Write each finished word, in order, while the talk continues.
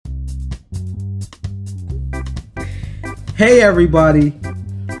Hey everybody,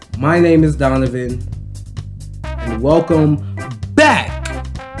 my name is Donovan, and welcome back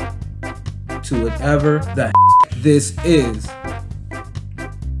to whatever the this is.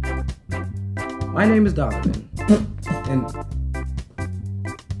 My name is Donovan, and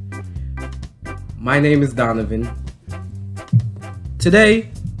today,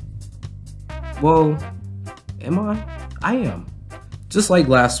 well, I am. Just like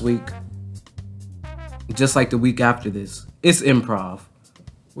last week, just like the week after this, it's improv.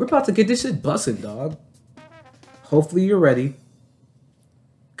 We're about to get this shit busted, dog. Hopefully you're ready,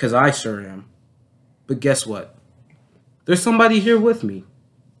 because I sure am. But guess what? There's somebody here with me.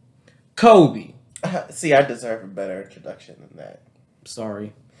 Kobe. See, I deserve a better introduction than that.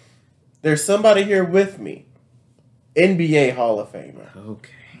 Sorry. There's somebody here with me. NBA Hall of Famer.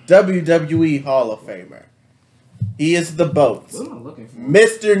 Okay. WWE Hall of Famer. He is the boat. What am I looking for?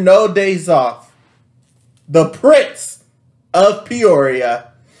 Mr. No Days Off. The Prince of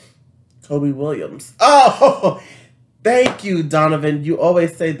Peoria. Kobe Williams. Oh, thank you, Donovan. You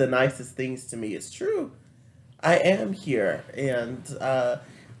always say the nicest things to me. It's true. I am here. And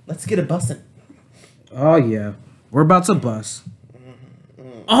let's get it busting. Oh, yeah. We're about to bust.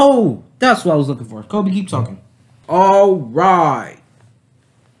 Oh, that's what I was looking for. Kobe, keep talking. All right.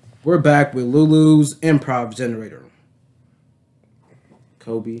 We're back with Lulu's Improv Generator.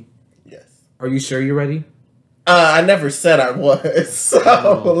 Kobe. Yes. Are you sure you're ready? I never said I was,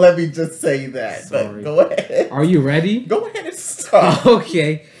 so let me just say that. Sorry. But go ahead. Are you ready? Go ahead and start.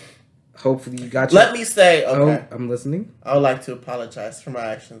 Okay. Hopefully you got your... Let me say, okay. Oh, I'm listening. I would like to apologize for my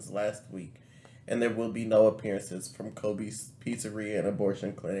actions last week, and there will be no appearances from Kobe's Pizzeria and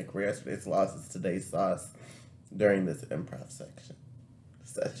Abortion Clinic, where yesterday's loss is today's sauce, during this improv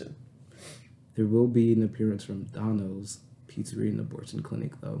session. There will be an appearance from Dono's Pizzeria and Abortion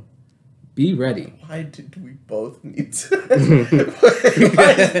Clinic, though. Be ready. Why did we both need to? why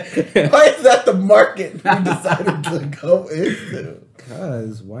is that the market we decided to go into?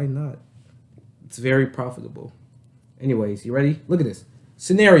 Because why not? It's very profitable. Anyways, you ready? Look at this.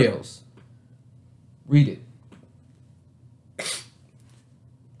 Scenarios. Read it.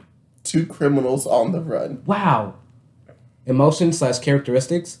 Two criminals on the run. Wow.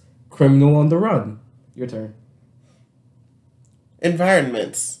 Emotion/characteristics. Criminal on the run. Your turn.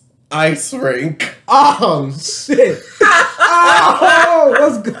 Environments. Ice rink. Oh, shit. Oh,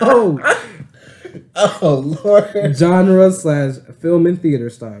 let's go. Oh, Lord. Genre/film and theater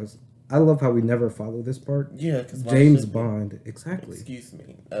styles. I love how we never follow this part. Yeah, because James Bond. Exactly. Excuse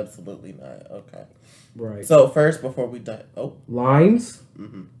me. Absolutely not. Okay. Right. So, first, before we dive... Oh. Lines.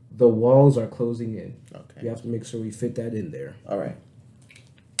 Mm-hmm. The walls are closing in. Okay. You have to make sure we fit that in there. All right.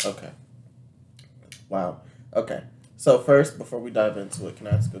 Okay. Wow. Okay. So first, before we dive into it, can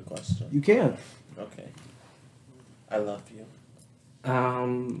I ask a question? You can. Okay. I love you. I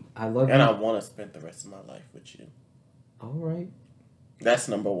love you. And I want to spend the rest of my life with you. All right. That's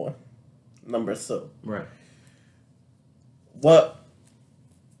number one. Number two. Right. What?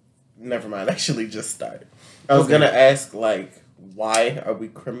 Never mind. Actually, just started. I was going to ask, like, why are we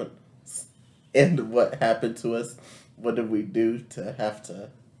criminals? And what happened to us? What did we do to have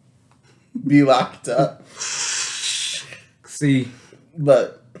to be locked up? See,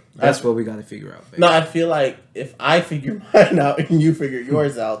 but that's what we got to figure out. Baby. No, I feel like if I figure mine out and you figure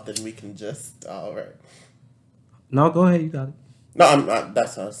yours out, then we can just all right. No, go ahead. You got it. No, I'm not.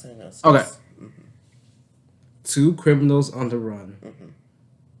 That's what I was saying. Okay. Two criminals on the run. Mm-hmm.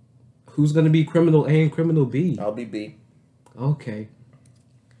 Who's gonna be criminal A and criminal B? I'll be B. Okay.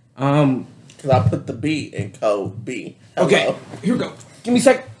 Because I put the B in code B. Hello. Okay. Here we go. Give me a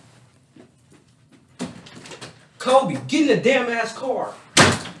sec. Kobe, get in the damn ass car.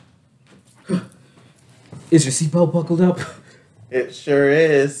 Is your seatbelt buckled up? It sure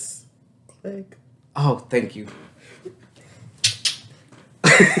is. Click. Oh, thank you.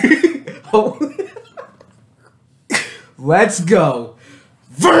 Oh. Let's go.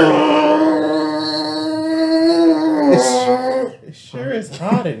 It sure is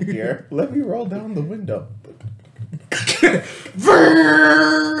hot in here. Let me roll down the window.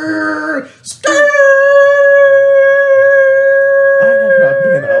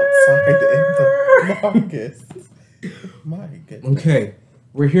 Longest. My goodness. Okay.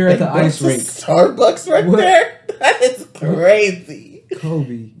 We're here at the ice rink. Starbucks right there? That is crazy.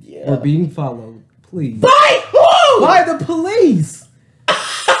 Kobe, we're being followed. Please. By who? By the police.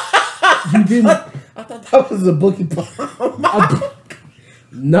 You didn't... I thought that was a boogie bomb.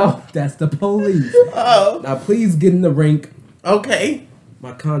 No, that's the police. Oh. Now please get in the rink. Okay.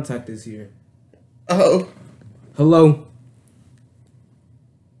 My contact is here. Oh. Hello?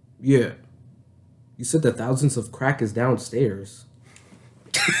 Yeah. You said the thousands of crack is downstairs.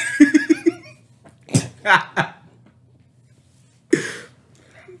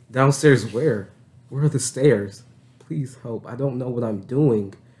 Downstairs where? Where are the stairs? Please help. I don't know what I'm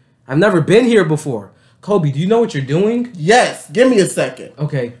doing. I've never been here before. Kobe, do you know what you're doing? Yes, give me a second.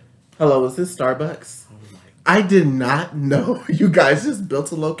 Okay. Hello, is this Starbucks? I did not know you guys just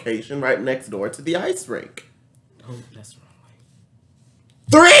built a location right next door to the ice rink. Oh, that's the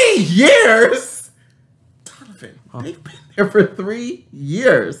wrong way. 3 years? Donovan, they've been there for 3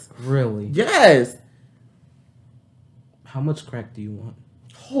 years. Really? Yes. How much crack do you want?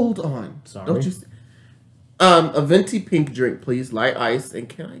 Hold on. Sorry. Don't you... a venti pink drink, please. Light ice. And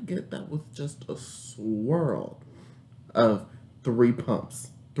can I get that with just a swirl of 3 pumps?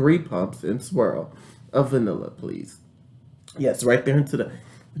 3 pumps and swirl of vanilla, please. Yes, right there into the...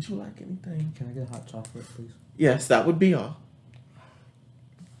 Would you like anything? Can I get hot chocolate, please? Yes, that would be all.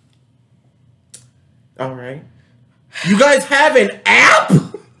 All right. You guys have an app?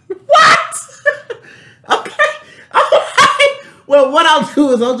 What? Okay. All right. Well, what I'll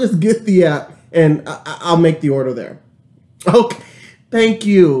do is I'll just get the app and I'll make the order there. Okay. Thank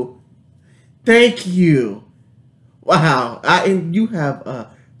you. Thank you. Wow. And you have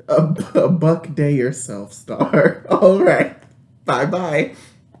a buck day yourself, Star. All right. Bye-bye.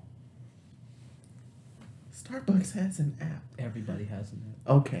 Starbucks has an app. Everybody has an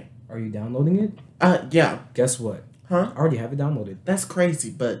app. Okay. Are you downloading it? Yeah. Guess what? Huh? I already have it downloaded. That's crazy,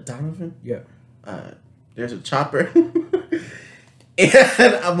 but Donovan, Yeah. there's a chopper.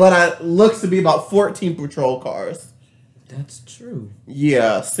 And what looks to be about 14 patrol cars. That's true.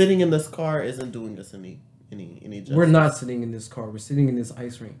 Yeah, sitting in this car isn't doing us any justice. We're not sitting in this car. We're sitting in this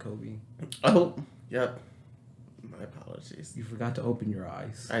ice rink, Kobe. Oh, yep. My apologies. You forgot to open your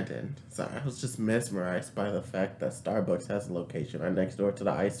eyes. I did. Sorry, I was just mesmerized by the fact that Starbucks has a location right next door to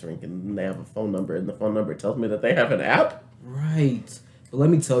the ice rink, and they have a phone number, and the phone number tells me that they have an app. Right. But let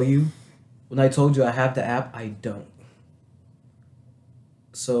me tell you, when I told you I have the app, I don't.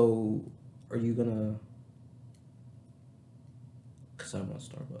 So, are you gonna... Because I want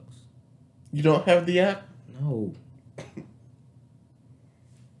Starbucks. You don't have the app? No.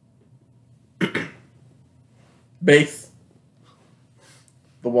 Base.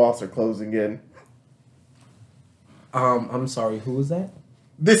 The walls are closing in. I'm sorry, who was that?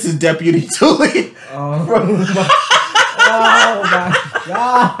 This is Deputy Tully. Oh, From my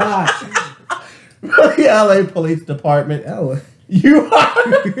God. the LA Police Department. LA. You are.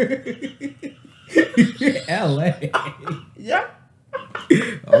 LA. Yeah.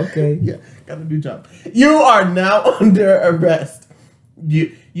 Okay. Yeah. Got a new job. You are now under arrest.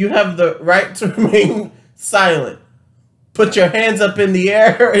 You have the right to remain silent. Put your hands up in the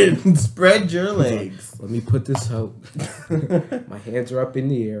air and spread your legs. Let me put this out. My hands are up in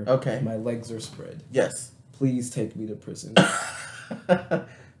the air. Okay. My legs are spread. Yes. Please take me to prison.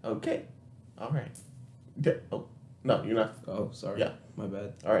 Okay. All right. Oh, no, you're not. Oh, sorry. Yeah. My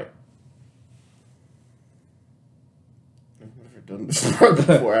bad. All right. I've never done this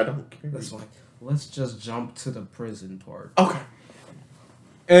before. I don't care. That's fine. Let's just jump to the prison part. Okay.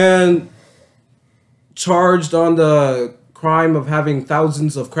 And charged on the crime of having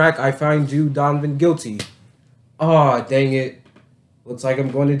thousands of crack, I find you, Donovan, guilty. Aw, dang it. Looks like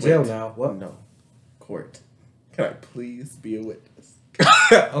I'm going to jail now. What? No. Court. Can I please be a witness?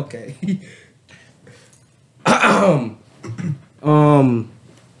 Okay.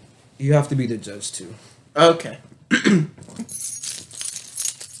 You have to be the judge too. Okay.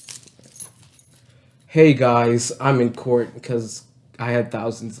 Hey guys, I'm in court because I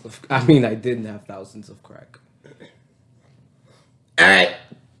didn't have thousands of crack. All right.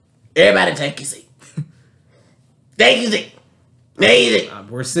 Everybody take your seat. Take your seat. Take your seat.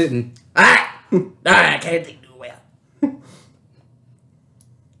 We're sitting. All right. All right. I can't think too well.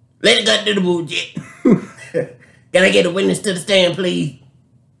 Let it go do the bullshit. Can I get a witness to the stand, please?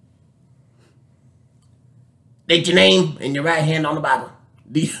 State your name and your right hand on the Bible.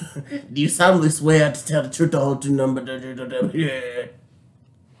 Do you solemnly swear to tell the truth, the whole truth, number?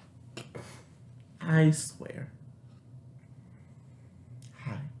 I swear.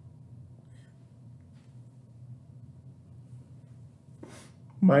 Hi.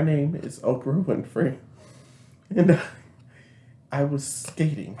 My name is Oprah Winfrey, and I was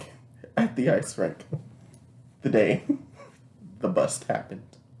skating at the ice rink the day the bust happened.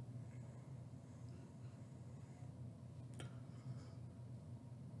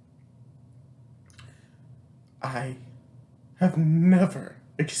 I have never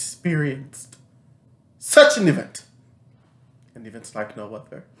experienced such an event. An event like no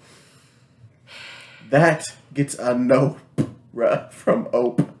other. That gets a no from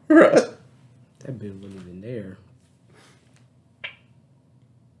Oprah. That bitch wasn't even there.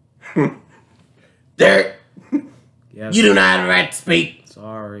 Derek, Yes. you do not have the right to speak.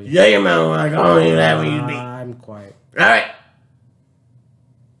 Sorry. Yeah, your mouth like I don't even have when you speak. I'm quiet. All right.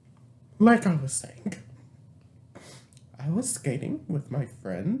 Like I was saying, I was skating with my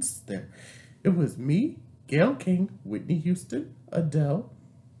friends there. It was me, Gail King, Whitney Houston, Adele,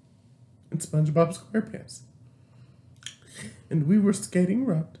 and SpongeBob SquarePants. And we were skating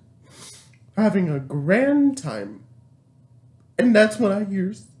around, having a grand time. And that's when I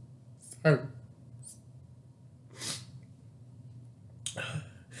hear sirens.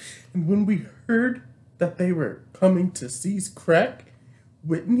 And when we heard that they were coming to seize crack,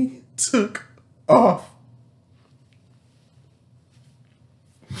 Whitney took off.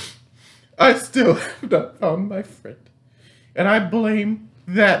 I still have not found my friend. And I blame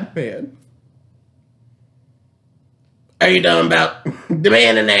that man. Are you talking about the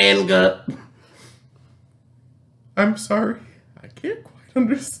man in the handcuff? I'm sorry. I can't quite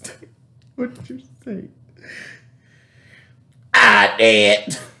understand what you're saying. I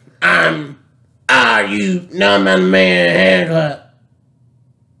did. Are you not my man in the handcuff?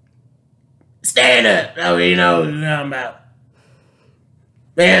 Stand up. Oh, you know what you're talking about.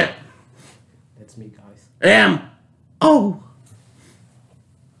 Man. That's me, guys. Oh.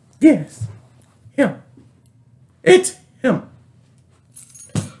 Yes. Him. It's him.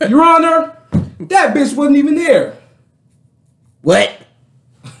 Your Honor, that bitch wasn't even there. What?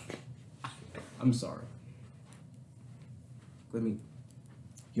 I'm sorry.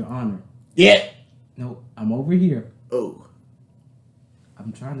 Your Honor. Yeah. No, I'm over here. Oh.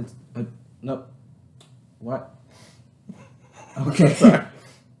 I'm trying to. No. What? Okay. Sorry.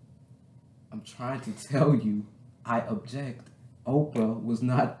 I'm trying to tell you, I object. Oprah was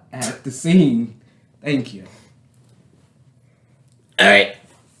not at the scene. Thank you. All right.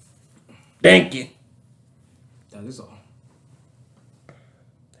 Thank you. That is all.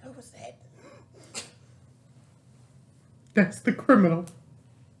 Who was that? That's the criminal.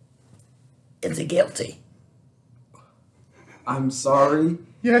 Is he guilty? I'm sorry.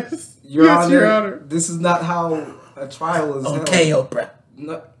 Yes. Your yes, Honor, Your Honor. this is not how a trial is held. Okay, Oprah.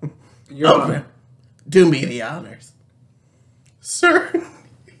 No, Your Honor. Do me the honors. Sir,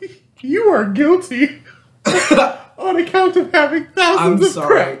 you are guilty on account of having thousands of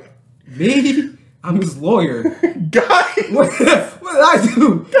crack. Me? I'm his lawyer. Guys! What did I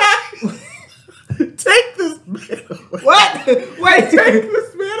do? Guys! Take this man away. What? Wait. Take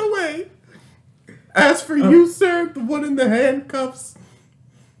this man away. As for you, sir, the one in the handcuffs,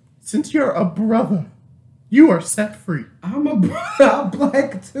 since you're a brother, you are set free. I'm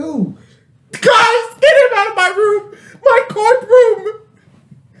black too. Guys, get him out of my room! My courtroom!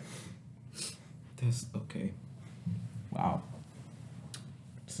 That's okay. Wow.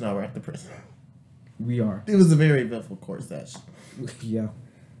 It's not we're at the prison. We are. It was a very eventful court session. Yeah.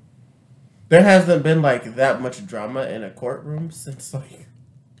 There hasn't been like that much drama in a courtroom since like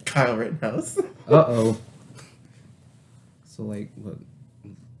Kyle Rittenhouse. Uh-oh. So like what, a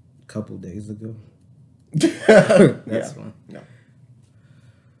couple days ago? That's fun. No.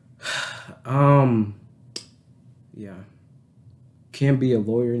 Yeah. Can't be a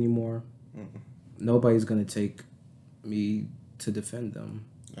lawyer anymore. Mm-mm. Nobody's gonna take me to defend them.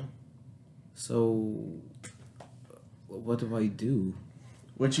 No. So what do I do?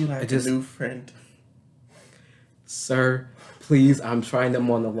 Would you like a new friend? Sir, please, I'm trying to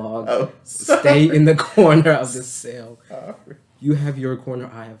monologue. Oh, stay in the corner of the cell. You have your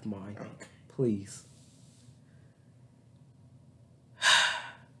corner, I have mine. Okay. Please.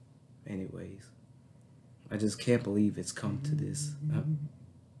 Anyways, I just can't believe it's come to this.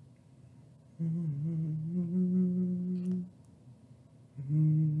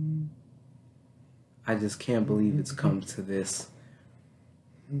 I just can't believe it's come to this.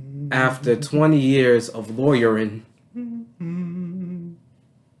 After 20 years of lawyering, I'm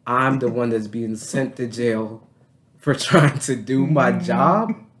the one that's being sent to jail for trying to do my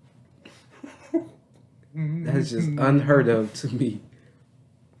job? That's just unheard of to me.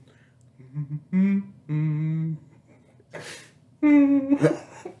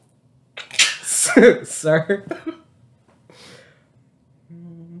 Sir?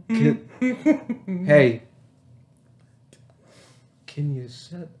 Hey. Can you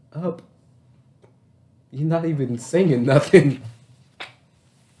shut up? You're not even singing nothing.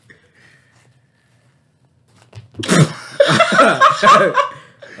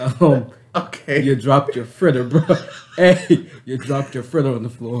 Okay. You dropped your fritter, bro. Hey, you dropped your fritter on the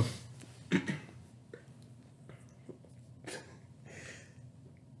floor.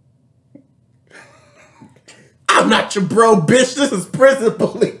 I'm not your bro, bitch. This is prison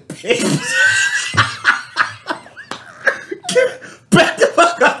bully, bitch.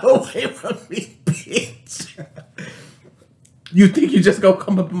 from me, bitch. You think you just gonna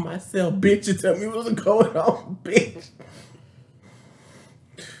come up in my cell, bitch, and tell me what's going on, bitch?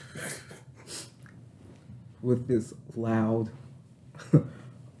 With this loud,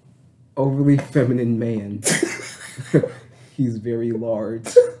 overly feminine man. He's very large.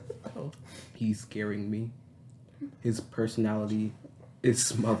 He's scaring me. His personality is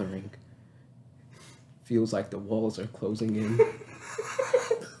smothering. Feels like the walls are closing in.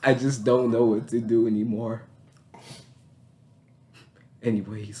 I just don't know what to do anymore.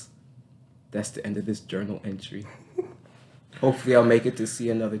 Anyways, that's the end of this journal entry. Hopefully I'll make it to see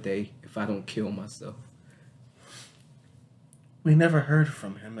another day if I don't kill myself. We never heard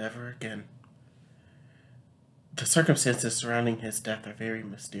from him ever again. The circumstances surrounding his death are very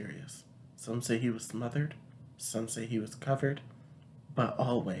mysterious. Some say he was smothered, some say he was covered, but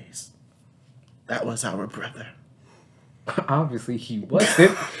always, that was our brother. Obviously he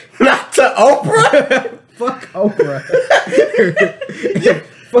wasn't. Not to Oprah? Fuck Oprah.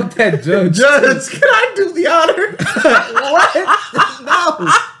 Fuck that judge. Judge, can I do the honor? What?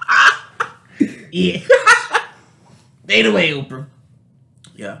 No. Yeah. Fade away, Oprah.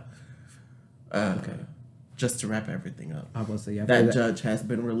 Yeah. Okay. Just to wrap everything up. I was say that judge has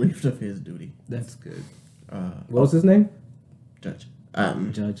been relieved of his duty. That's good. What was his name? Judge.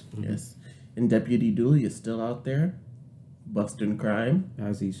 Judge. Mm-hmm. Yes. And Deputy Dooley is still out there, busting crime.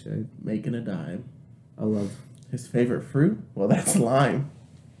 As he should. Making a dime. I love his favorite fruit. Well, that's lime.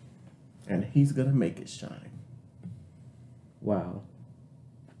 And he's gonna make it shine. Wow.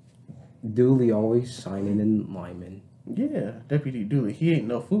 Dooley always shining and liming. Yeah, Deputy Dooley. He ain't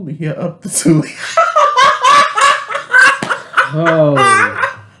no foolie. He up the Dooley. Oh,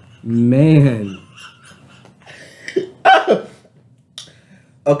 man.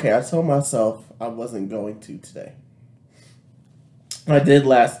 Okay, I told myself I wasn't going to today. I did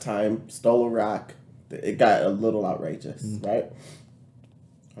last time. Stole a rock. It got a little outrageous, right?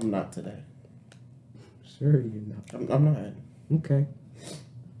 I'm not today. Sure you're not. I'm not. Okay.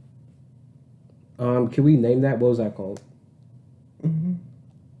 Can we name that? What was that called? Mm-hmm.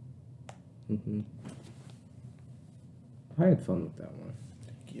 Mm-hmm. I had fun with that one.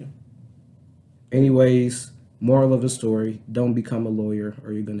 Thank you. Anyways, moral of the story, don't become a lawyer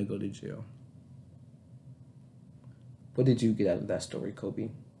or you're going to go to jail. What did you get out of that story, Kobe?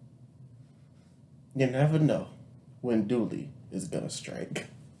 You never know when Dooley is going to strike.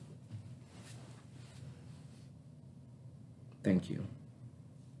 Thank you.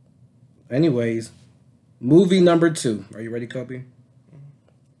 Anyways, movie number 2. Are you ready, Kobe?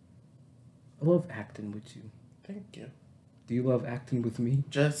 I love acting with you. Thank you. Do you love acting with me?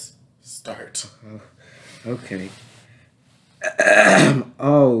 Just start. Okay.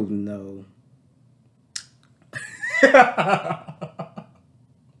 Oh, no.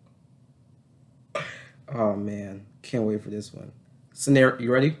 Oh, man. Can't wait for this one.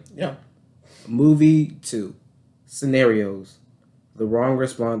 You ready? Yeah. Movie 2. Scenarios. The wrong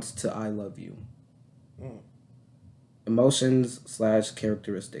response to I love you.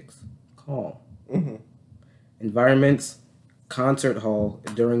 Emotions/characteristics. Calm. Mm-hmm. Environments. Concert hall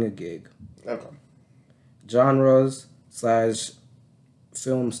during a gig. Okay.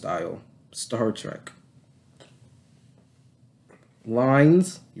 Genres/film style. Star Trek.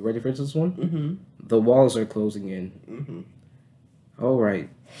 Lines. You ready for this one? Mm-hmm. The walls are closing in. Mm-hmm. All right.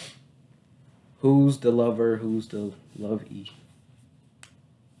 Who's the lover? Who's the lovey?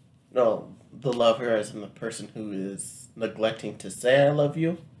 No, the lover as in the person who is neglecting to say I love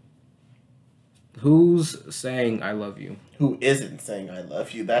you. Who's saying I love you? Who isn't saying I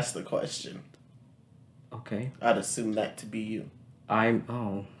love you? That's the question. Okay. I'd assume that to be you.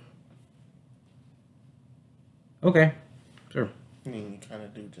 Oh. Okay. Sure. I mean, you kind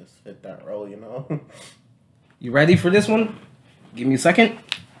of do just fit that role, you know? You ready for this one? Give me a second.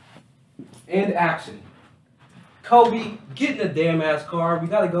 And action. Kobe, get in the damn ass car. We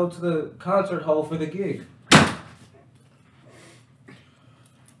gotta go to the concert hall for the gig.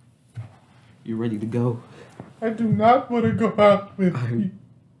 You ready to go? I do not want to go out with you.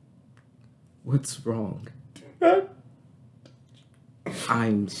 What's wrong? Do not.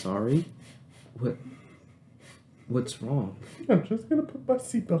 I'm sorry. What's wrong? I'm just gonna put my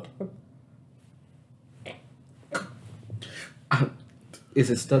seatbelt on. Is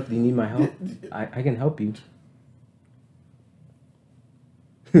it stuck? Do you need my help? I can help you.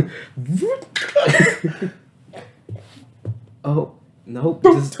 Oh, no.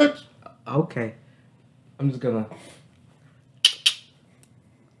 Don't touch. Okay. I'm just gonna...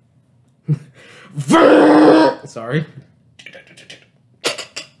 Sorry.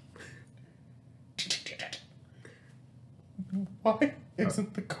 Why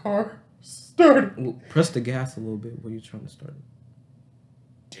isn't the car start. Well, press the gas a little bit. What are you trying to start?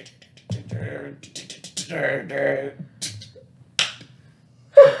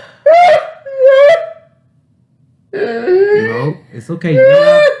 No, it's okay.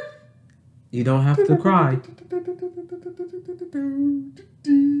 You don't have to cry.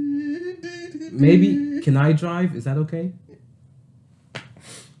 Maybe, can I drive? Is that okay?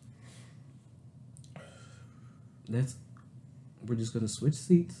 We're just gonna switch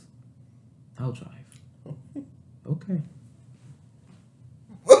seats. I'll drive. Okay.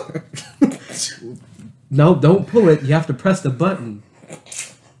 No, don't pull it. You have to press the button.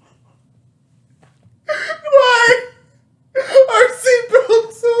 Why are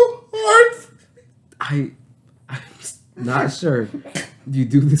seatbelts so hard? I'm not sure. You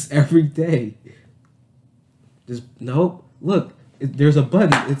do this every day. Just no. Look, there's a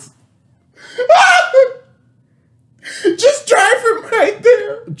button. It's just drive from right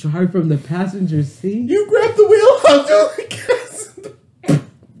there. drive from the passenger seat. You grab the wheel. I'll do the gas.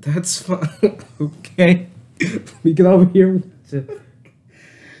 That's fine. Okay. We get over here.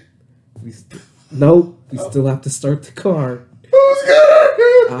 We still have to start the car. Who's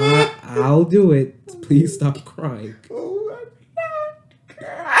gonna? I'll do it. Please stop crying. Oh, I'm not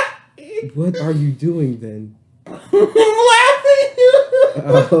crying. What are you doing then? I'm laughing.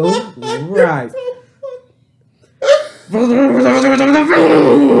 Oh, right.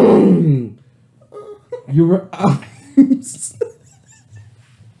 You were.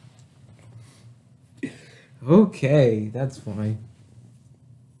 Okay, that's fine.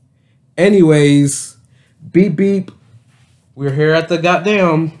 Anyways, beep beep. We're here at the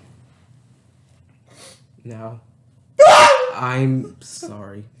goddamn. Now, I'm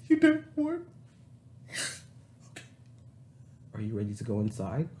sorry. You did what? Are you ready to go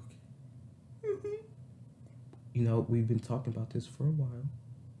inside? You know, we've been talking about this for a while.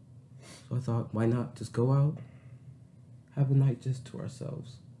 So I thought, why not just go out, have a night just to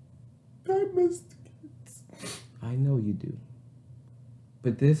ourselves? I missed the kids. I know you do.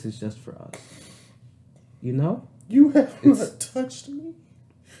 But this is just for us. You know? You have not touched me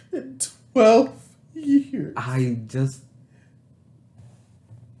in 12 years.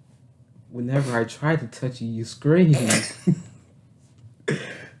 Whenever I try to touch you, you scream.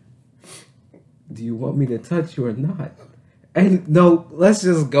 Do you want me to touch you or not? And no, let's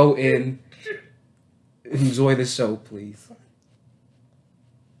just go in. Enjoy the show, please.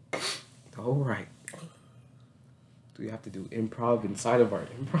 All right. Do we have to do improv inside of our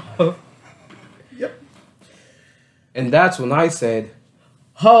improv? Yep. And that's when I said,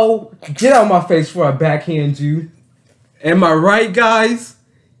 "Ho, get out of my face before I backhand you." Am I right, guys?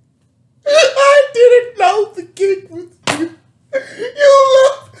 I didn't know the gig was you. You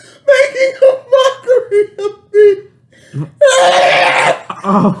love making a mockery of me.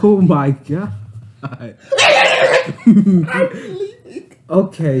 Oh my god. I'm leaving.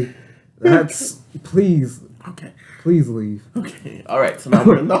 Okay. Please. Okay. Please leave. Okay. All right. So now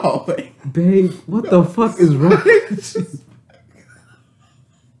we're in the hallway. Babe, what the fuck is wrong with you?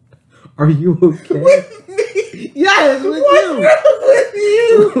 Are you okay? With me? Yes, with What's you. wrong with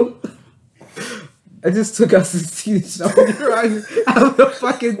you? I just took us to see the show. You're having a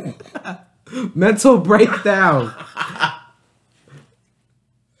fucking mental breakdown.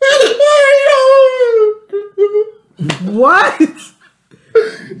 What?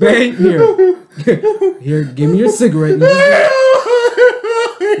 Babe, here, give me your cigarette.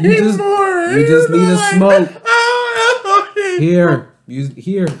 You just need a smoke. Here, you just.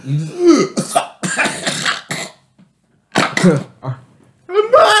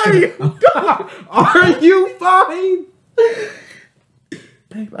 Are you fine?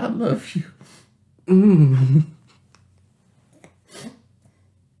 Babe, I love you.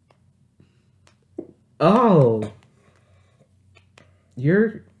 Oh.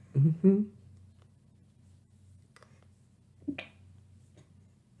 You're...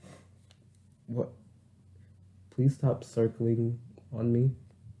 What? Please stop circling on me.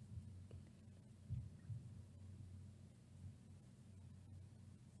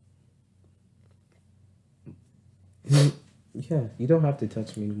 Yeah, you don't have to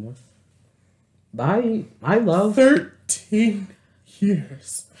touch me anymore. I love 13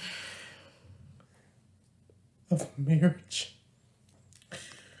 years of marriage.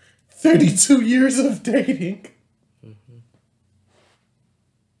 32 years of dating.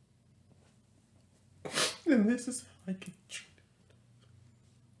 And this is how I get treated.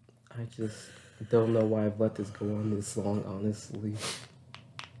 I just don't know why I've let this go on this long, honestly.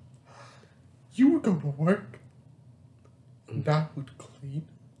 You were going to work. And I would clean.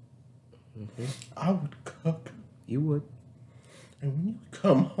 I would cook. You would. And when you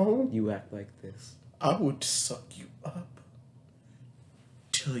come home, you act like this. I would suck you up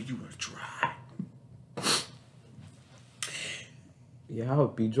till you are dry. Yeah, I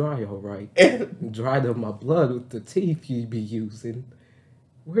would be dry, all right. And Dried up my blood with the teeth you be using.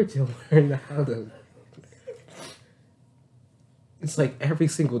 Where'd you learn how to... It's like every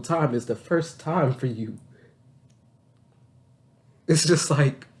single time is the first time for you. It's just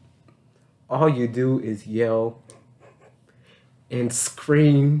like all you do is yell and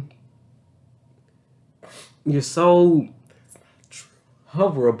scream. You're so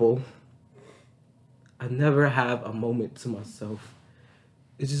hoverable. I never have a moment to myself.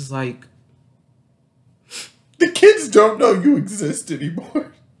 It's just like... the kids don't know you exist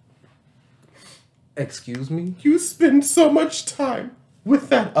anymore. Excuse me? You spend so much time with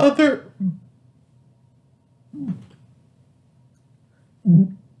that other...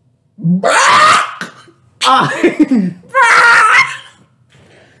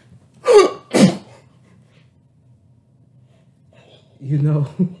 You know,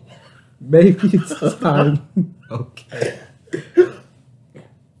 maybe it's time. Okay.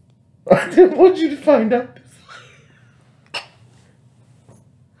 I didn't want you to find out.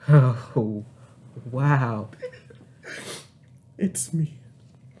 Oh, wow. It's me.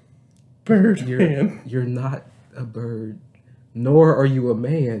 Birdman. You're not a bird, nor are you a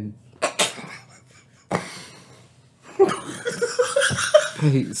man.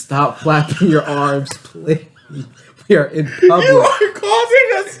 Hey, stop flapping your arms, please. We are in public. You are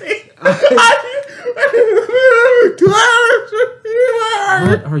causing a scene.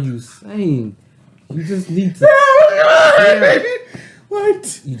 What are you saying? You just need to...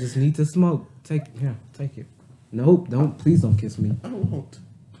 What? You just need to smoke. Take it. Nope, please don't kiss me. I won't.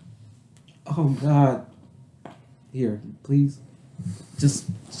 Oh, God. Here, please. Just,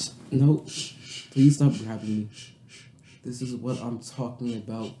 no. Please stop grabbing me. This is what I'm talking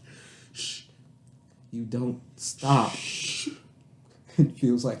about. You don't stop. It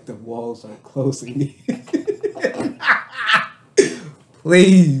feels like the walls are closing in.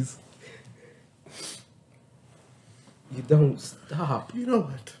 Please. You don't stop. You know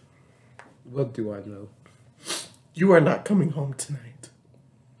what? What do I know? You are not coming home tonight.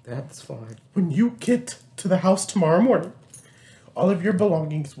 That's fine. When you get to the house tomorrow morning, all of your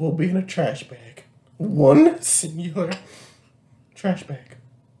belongings will be in a trash bag. One singular trash bag.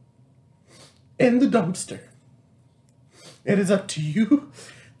 In the dumpster. It is up to you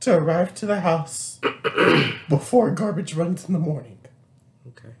to arrive to the house before garbage runs in the morning.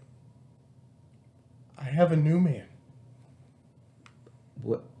 Okay. I have a new man.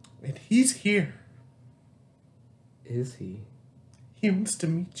 What And he's here. is he? He wants to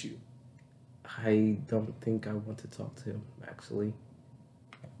meet you. I don't think I want to talk to him, actually.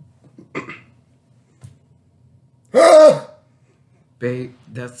 Babe,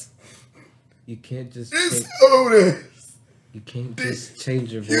 you can't just It's Otis. You can't just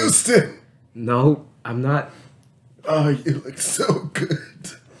change your voice. Houston. No, I'm not. Oh, you look so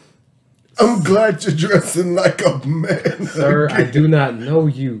good. I'm glad you're dressing like a man. Sir, again. I do not know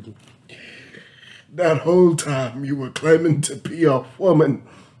you. That whole time you were claiming to be a woman.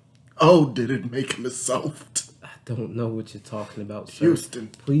 Oh, did it make me soft? I don't know what you're talking about, sir. Houston.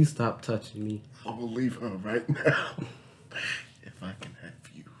 Please stop touching me. I will leave her right now. If I can have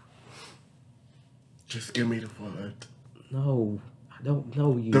you. Just give me the word. No, I don't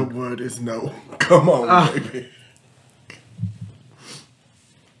know you. The word is no. Come on, baby.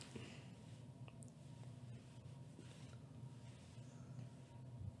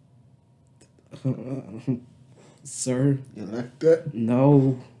 Sir? You like that?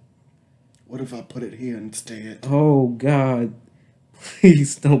 No. What if I put it here instead? Oh, God.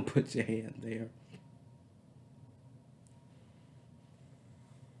 Please don't put your hand there.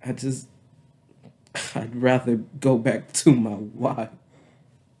 I'd rather go back to my wife.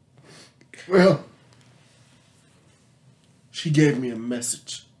 Well, she gave me a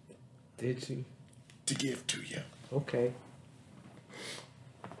message Did she? to give to you. Okay.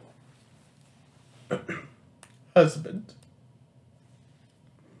 Husband.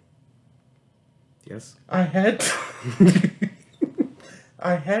 Yes. I had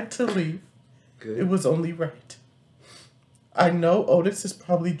to leave. Good. It was only right. I know Otis is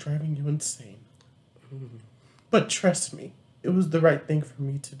probably driving you insane. But trust me, it was the right thing for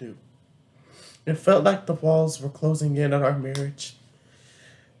me to do. It felt like the walls were closing in on our marriage.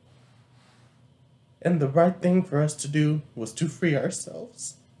 And the right thing for us to do was to free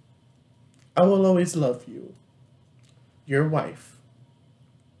ourselves. I will always love you. Your wife.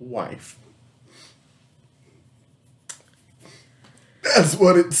 Wife. That's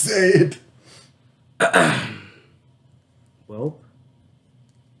what it said. Well,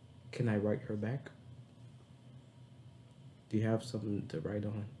 Can I write her back? Do you have something to write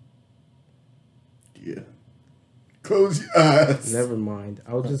on? Yeah. Close your eyes. Never mind.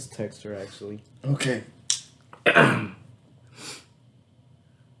 I'll just text her, actually. Okay.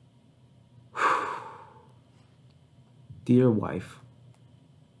 Dear wife,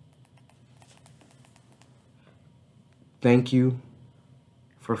 thank you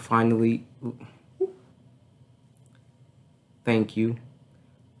for finally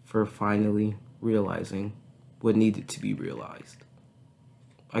realizing what needed to be realized.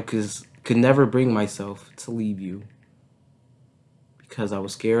 I could never bring myself to leave you because I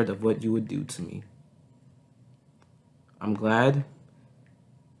was scared of what you would do to me. I'm glad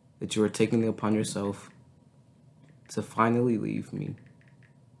that you are taking it upon yourself to finally leave me.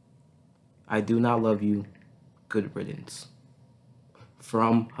 I do not love you. Good riddance.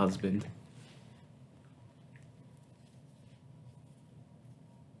 From husband.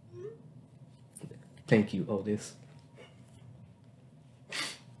 Thank you, Otis.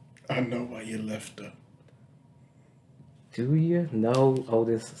 I know why you left her. Do you? No,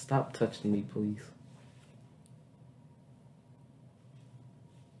 Otis. Stop touching me, please.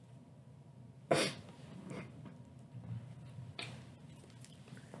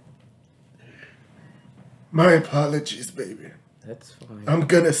 My apologies, baby. That's fine. I'm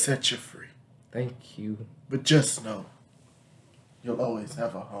gonna set you free. Thank you. But just know, you'll always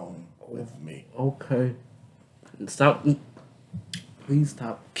have a home with me. Okay. Stop. Please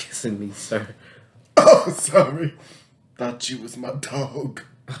stop kissing me, sir. Oh, sorry. Thought you was my dog.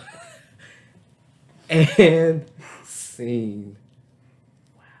 And scene.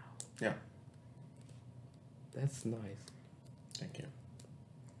 Wow. Yeah. That's nice. Thank you.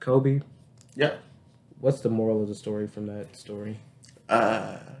 Kobe, Yeah. what's the moral of the story from that story?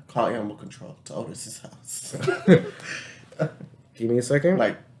 Call animal control to Otis's house. Give me a second.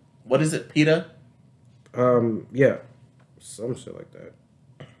 Like, what is it, PETA? Yeah. Some shit like that.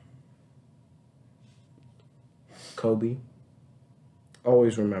 Kobe,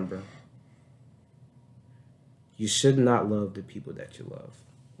 always remember, you should not love the people that you love.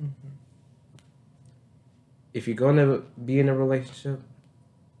 Mm-hmm. If you're going to be in a relationship,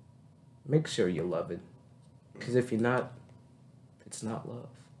 make sure you love it. Because if you're not, it's not love.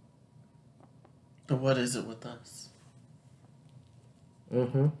 But what is it with us?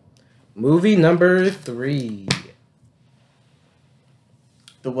 Mm-hmm. Movie number 3.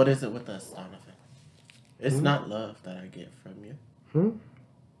 The what is it with us, Donovan? It's not love that I get from you.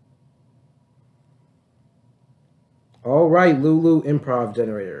 All right, Lulu Improv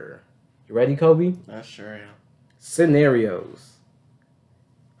Generator. You ready, Kobe? I sure am. Scenarios.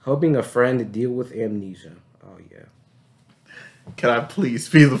 Helping a friend deal with amnesia. Oh, yeah. Can I please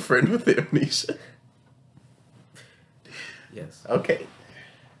be the friend with amnesia? Yes. Okay.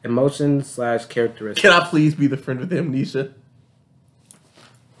 Emotions/characteristics. Can I please be the friend with amnesia?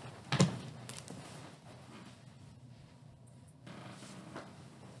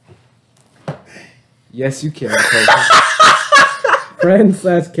 Yes, you can.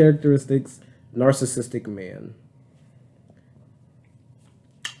 Friend/characteristics. Narcissistic man.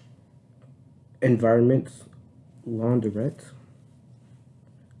 Environments. Laundrette.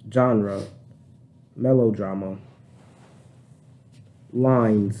 Genre. Melodrama.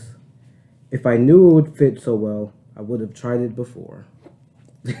 Lines. If I knew it would fit so well, I would have tried it before.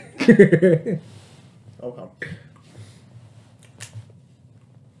 Okay.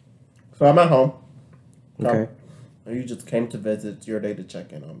 So I'm at home. Okay. And you just came to visit. It's your day to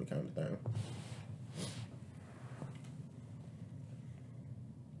check in on me, kind of thing.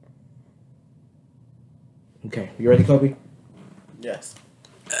 Okay. You ready, Kobe? Yes.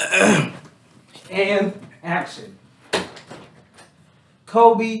 And action.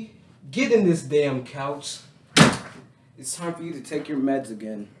 Kobe, get in this damn couch. It's time for you to take your meds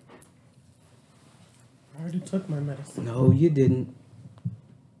again. I already took my medicine. No, you didn't.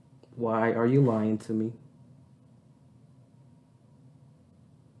 Why are you lying to me?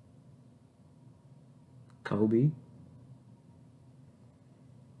 Kobe,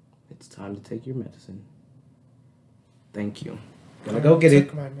 it's time to take your medicine. Thank you. Gonna go get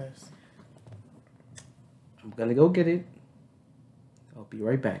it. My medicine. I'm gonna go get it. I'll be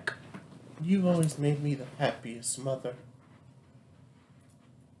right back. You always made me the happiest mother.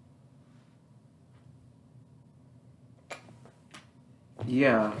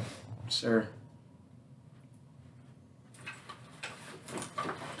 Yeah, sure.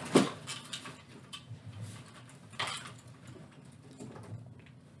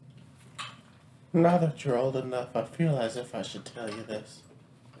 Now that you're old enough, I feel as if I should tell you this.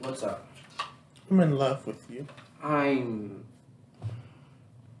 What's up? I'm in love with you. I'm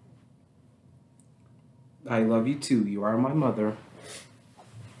I love you too. You are my mother.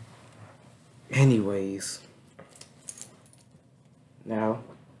 Anyways. Now,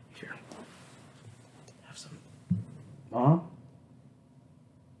 here. Have some. Mom?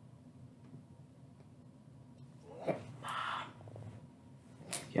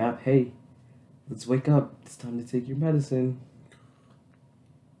 Yeah, hey. Let's wake up. It's time to take your medicine.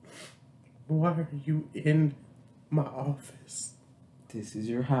 Why are you in my office? This is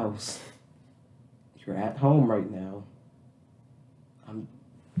your house. You're at home right now.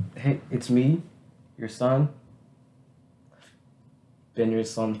 Hey, it's me, your son. Been your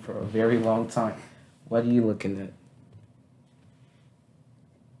son for a very long time. What are you looking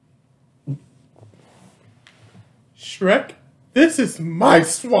at? Shrek, this is my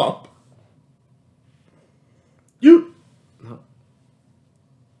swamp. You... No.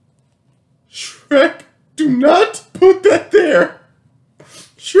 Shrek, do not put that there.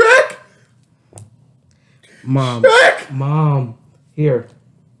 Shrek! Mom. Shrek! Mom. Here.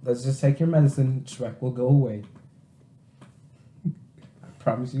 Let's just take your medicine. Shrek will go away. I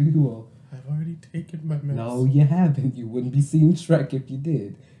promise you he will. I've already taken my medicine. No, you haven't. You wouldn't be seeing Shrek if you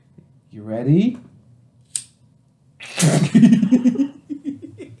did. You ready?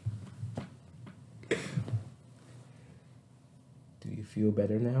 Do you feel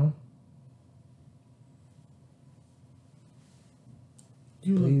better now?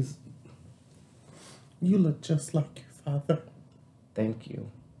 Please. You look just like your father. Thank you.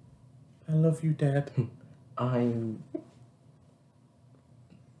 I love you, Dad.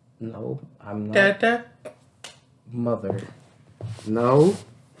 No, I'm not. Dada? Mother. No.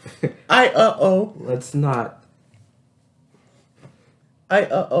 Let's not.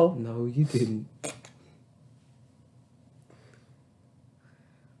 No, you didn't.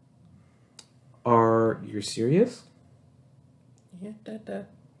 Are you serious? Yeah, Dada.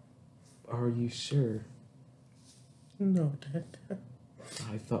 Are you sure? No, Dada.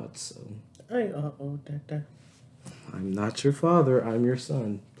 I thought so. Dada. I'm not your father. I'm your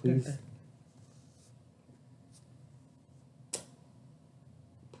son. Please. Dada.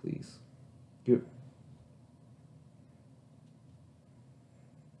 Please. You.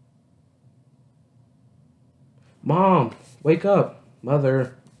 Mom, wake up.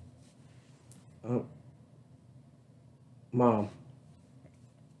 Mother. Mom.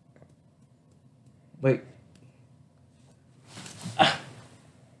 Wait.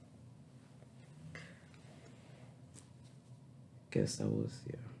 Guess that was,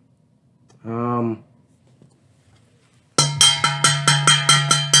 yeah.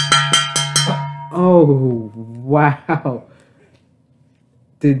 Oh, wow.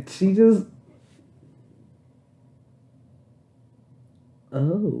 Did she just...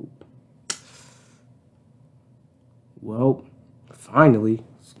 Oh. Well, finally,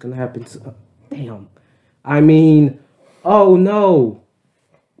 it's gonna happen to... Damn. I mean, oh no.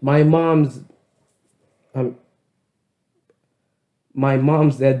 My mom's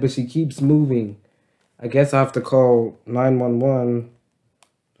dead, but she keeps moving. I guess I have to call 911.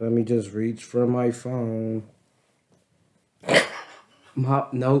 Let me just reach for my phone. Mom,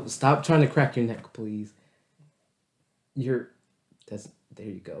 no, stop trying to crack your neck, please. There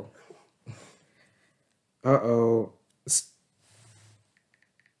you go. Uh-oh.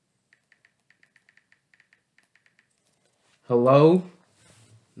 Hello?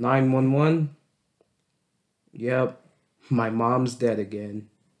 911? Yep. My mom's dead again.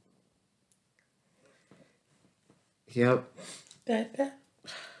 Yep. Dada?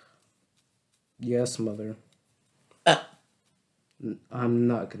 Yes, mother. I'm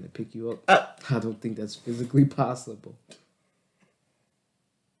not gonna pick you up. I don't think that's physically possible.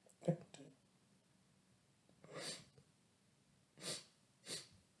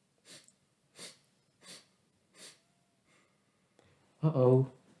 Uh-oh.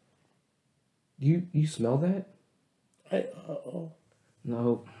 You smell that?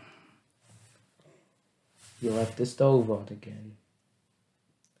 No. You left the stove on again.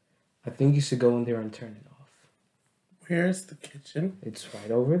 I think you should go in there and turn it off. Where's the kitchen? It's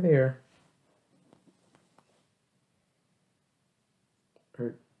right over there.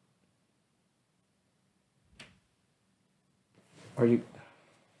 Are you...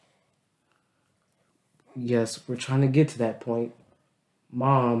 Yes, we're trying to get to that point.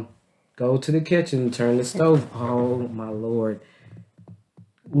 Mom, go to the kitchen, turn the stove. Oh, my Lord.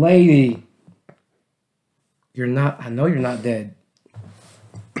 Lady. I know you're not dead.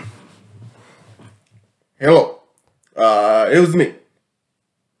 Hello. It was me.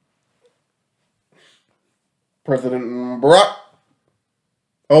 President Barack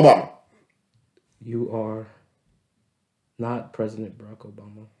Obama. You are not President Barack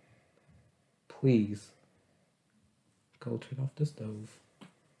Obama. Please. Go turn off the stove.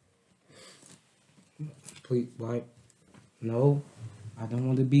 Please, why? No, I don't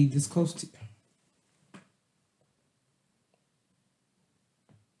want to be this close to you.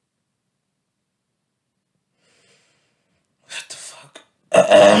 What the fuck?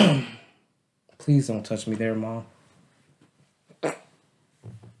 Please don't touch me there, Mom.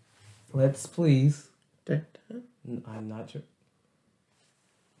 Let's please. I'm not sure.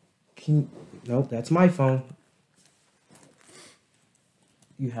 Nope, that's my phone.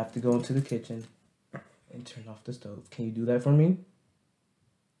 You have to go into the kitchen and turn off the stove. Can you do that for me?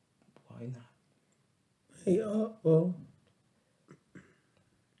 Why not? Hey, uh-oh.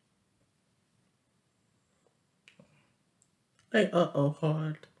 Hey, uh-oh,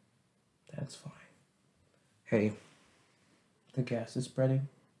 hard. That's fine. Hey, the gas is spreading.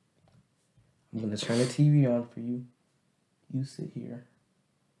 I'm going to turn the TV on for you. You sit here.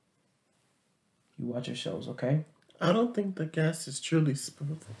 You watch your shows, okay? I don't think the gas is truly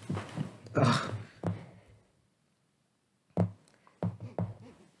spreading.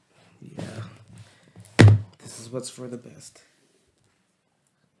 Yeah. This is what's for the best.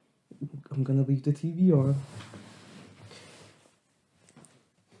 I'm going to leave the TV on.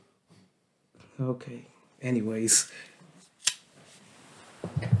 Okay. Anyways.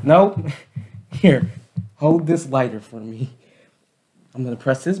 No. Here. Hold this lighter for me. I'm going to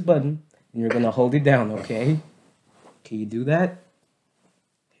press this button, and you're going to hold it down, okay? Can you do that?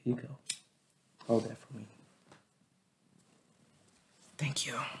 Here you go. Hold that for me. Thank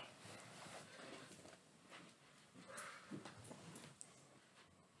you.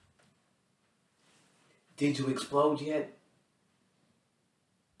 Did you explode yet?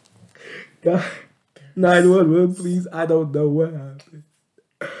 God, 911, please. I don't know what happened.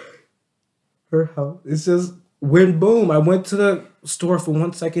 Her house. It's just when boom. I went to the store for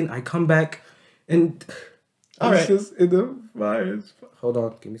 1 second. I come back and All right. just in the fire. Hold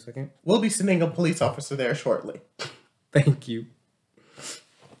on, give me a second. We'll be sending a police officer there shortly. Thank you.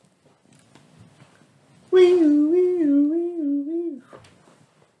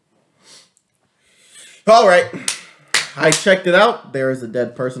 All right. I checked it out. There is a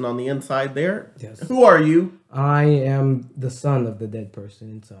dead person on the inside there. Yes. Who are you? I am the son of the dead person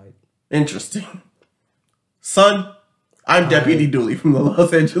inside. Interesting. Son, I'm Deputy Dooley from the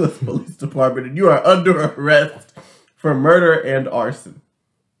Los Angeles Police Department, and you are under arrest for murder and arson.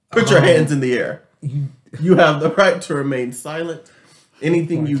 Put your hands in the air. You have the right to remain silent.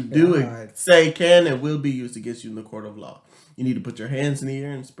 Anything you do and say can and will be used against you in the court of law. You need to put your hands in the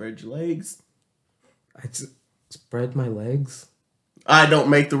air and spread your legs. I just spread my legs. I don't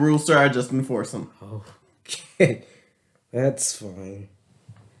make the rules, sir. I just enforce them. Okay. That's fine.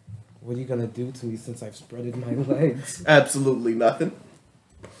 What are you gonna do to me since I've spreaded my legs? Absolutely nothing.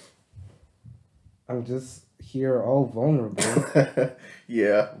 I'm just here all vulnerable.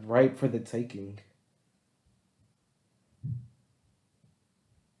 Yeah. Ripe for the taking.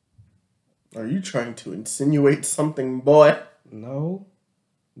 Are you trying to insinuate something, boy? No.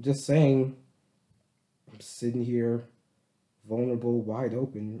 I'm just saying, I'm sitting here vulnerable, wide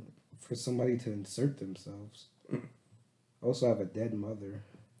open for somebody to insert themselves. I also have a dead mother.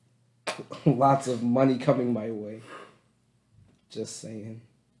 Lots of money coming my way. Just saying.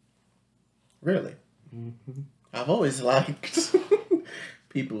 Really? Mm-hmm. I've always liked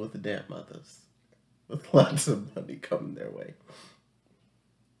people with dead mothers. With lots of money coming their way.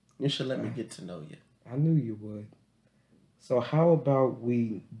 You should let me get to know you. I knew you would. So how about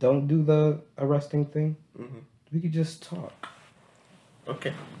we don't do the arresting thing? Mm-hmm. We could just talk.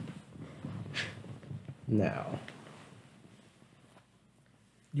 Okay. Now.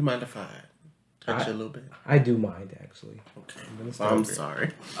 You mind if I touch you a little bit? I do mind, actually. Okay. I'm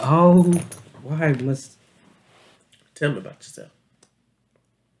sorry. Oh, why must... Tell me about yourself.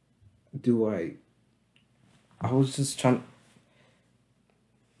 Do I... I was just trying...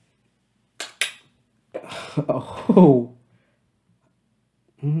 Oh.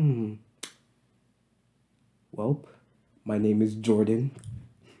 Welp, my name is Jordan.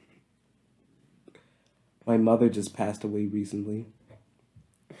 My mother just passed away recently.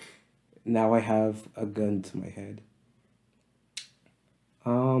 Now I have a gun to my head.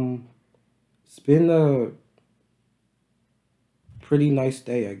 It's been a pretty nice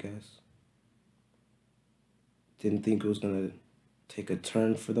day, I guess. Didn't think it was gonna take a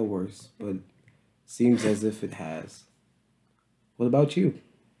turn for the worse, but seems as if it has. What about you?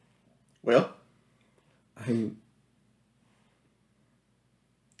 Well, I'm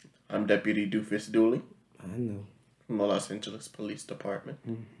Deputy Doofus Dooley. I know. From the Los Angeles Police Department.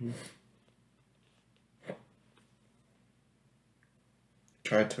 Mm-hmm.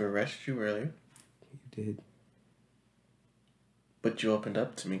 Tried to arrest you earlier. You did. But you opened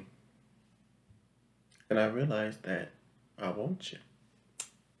up to me. And I realized that I want you.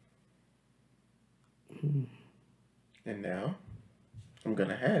 And now, I'm going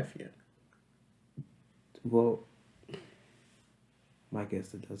to have you. Well, I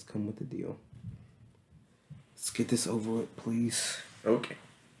guess it does come with the deal. Let's get this over with, please. Okay.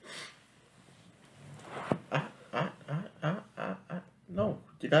 No,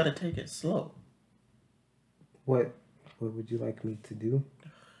 you got to take it slow. What would you like me to do?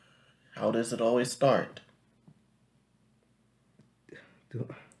 How does it always start?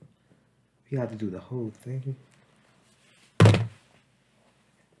 You have to do the whole thing.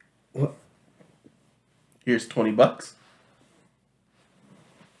 What? Here's $20.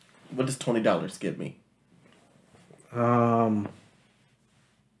 What does $20 give me? A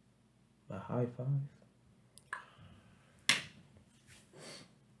high five.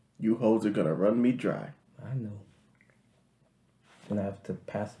 You hoes are gonna run me dry. I know. Gonna have to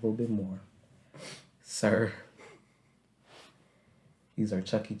pass a little bit more. Sir. These are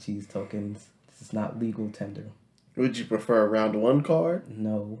Chuck E. Cheese tokens. This is not legal tender. Would you prefer a round one card?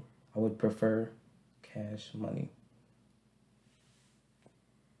 No, I would prefer cash money.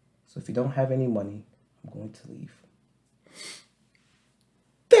 So if you don't have any money, I'm going to leave.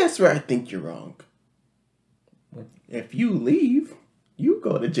 That's where I think you're wrong. What? If you leave, you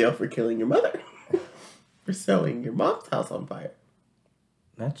go to jail for killing your mother. For selling your mom's house on fire.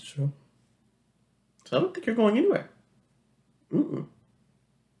 That's true. So I don't think you're going anywhere.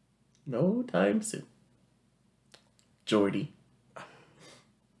 No time soon. Jordy.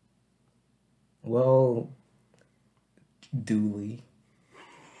 Well, Dooley.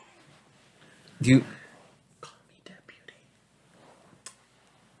 You Call me deputy.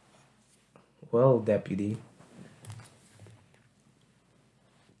 Well, deputy.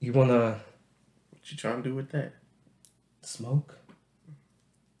 You wanna What you trying to do with that? smoke?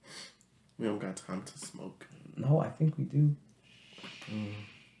 We don't got time to smoke. No, I think we do.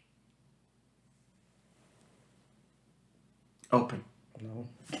 Open. No.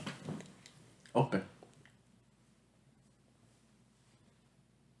 Open.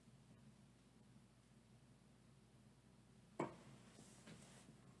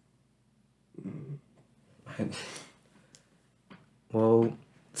 Well,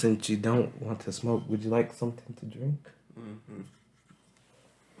 since you don't want to smoke, would you like something to drink?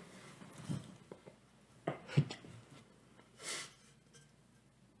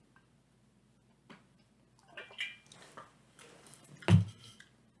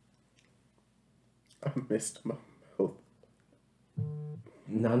 I missed my mouth.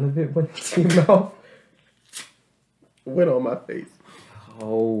 None of it went into your mouth? Went on my face.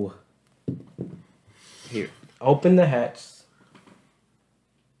 Oh. Here, open the hatch.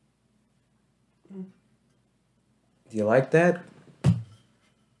 Do you like that?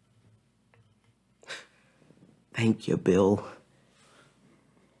 Thank you, Bill.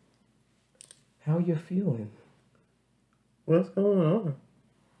 How you feeling? What's going on?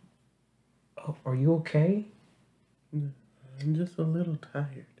 Oh, are you okay? I'm just a little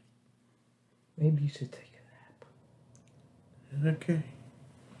tired. Maybe you should take a nap. Okay.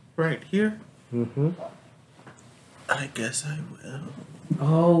 Right here? Mm-hmm. I guess I will.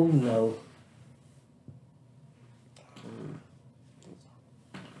 Oh, no.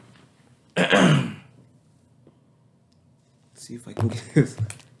 See if I can get this.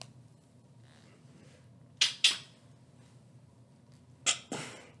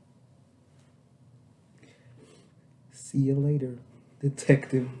 See you later,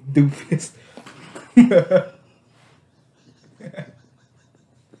 Detective Doofus.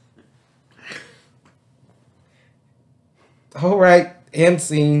 All right, end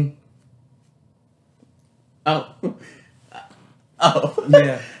scene. Oh. Oh.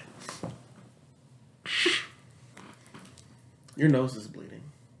 Yeah. Your nose is bleeding.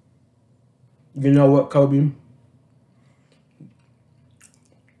 You know what, Kobe?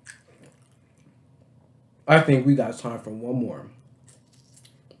 I think we got time for one more.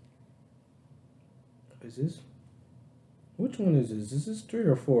 Is this? Which one is this? Is this 3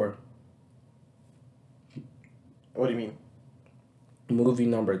 or 4? What do you mean? Movie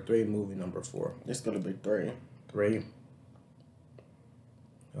number 3, movie number 4. It's gonna be 3. 3.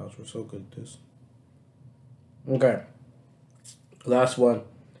 Gosh, we're so good at this. Okay. Last one.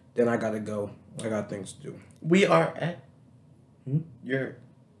 Then I gotta go. I got things to do. We are at your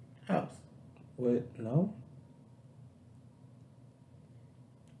house. What? No?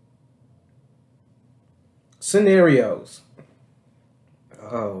 Scenarios.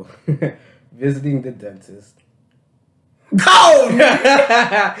 Oh. Visiting the dentist. Oh!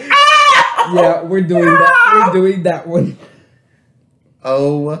 Yeah, we're doing that. We're doing that one.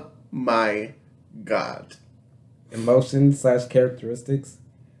 Oh my God. Emotions / characteristics.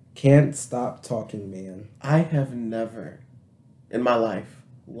 Can't stop talking, man. I have never in my life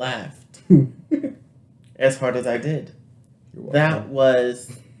laughed as hard as I did. That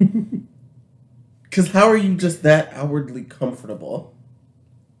was... Because how are you just that outwardly comfortable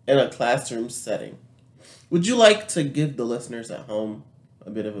in a classroom setting? Would you like to give the listeners at home a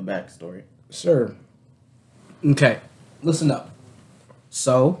bit of a backstory? Sure. Okay, listen up.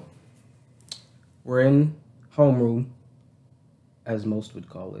 So, we're in homeroom, as most would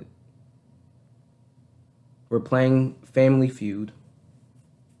call it. We're playing Family Feud.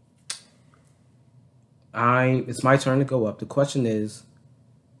 It's my turn to go up. The question is,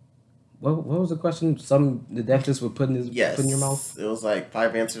 what was the question? The dentist would put in your mouth? It was like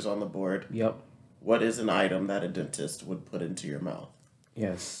 5 answers on the board. Yep. What is an item that a dentist would put into your mouth?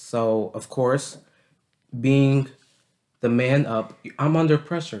 Yes. So, of course, being the man up, I'm under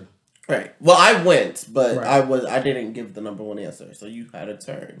pressure. Right. Well, I went, but Right. I didn't give the number one answer, so you had a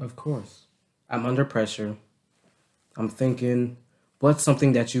turn. Of course. I'm under pressure. I'm thinking, what's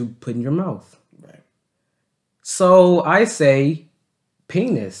something that you put in your mouth? Right. So I say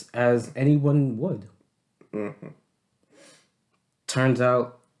penis, as anyone would. Mm-hmm. Turns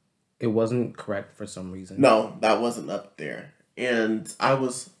out it wasn't correct for some reason. No, that wasn't up there. And I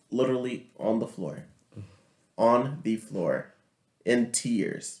was literally on the floor. On the floor. In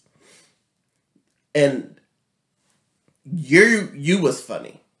tears. And you was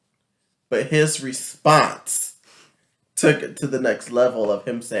funny. But his response took it to the next level of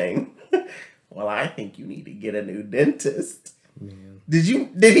him saying, well, I think you need to get a new dentist. Man.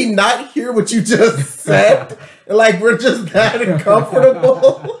 Did he not hear what you just said? Like, we're just that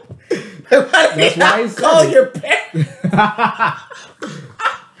uncomfortable. That's why I said call it. your parents.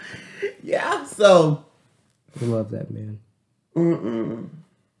 Yeah, so I love that man.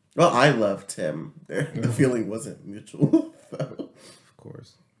 Well, I loved him. The feeling wasn't mutual. So. Of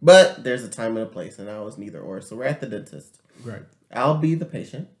course. But there's a time and a place, and I was neither or. So we're at the dentist. Right. I'll be the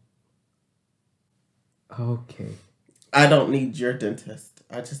patient. Okay. I don't need your dentist.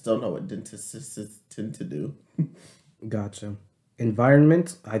 I just don't know what dentists tend to do. Gotcha.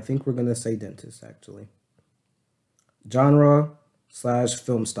 Environment, I think we're going to say dentist, actually. Genre /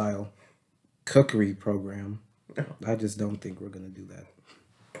 film style. Cookery program. I just don't think we're going to do that.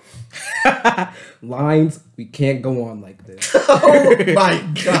 Lines, we can't go on like this. Oh my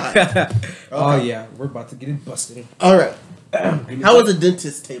God. Okay. Oh yeah, we're about to get it busted. All right. How is a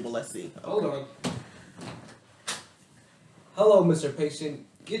dentist table? Let's see. Hold on. Hello, Mr. Patient.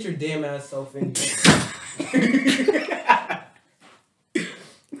 Get your damn ass self in here.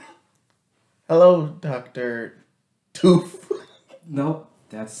 Hello, Dr. Tooth. Nope,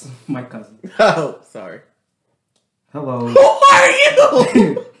 that's my cousin. Oh, sorry. Hello. Who are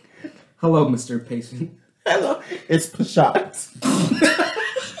you? Hello, Mr. Patient. Hello. It's Pashat.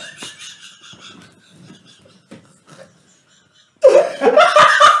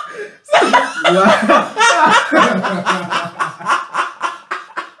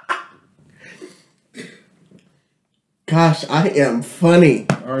 Gosh, I am funny.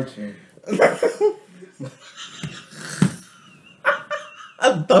 Aren't you?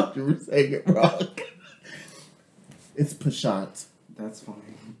 I thought you were saying it wrong. It's Pashat. That's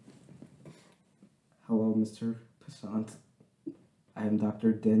fine. Hello, Mr. Pashant. I am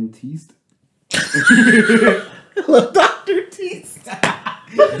Dr. Dentiste. Hello, Dr. Teast.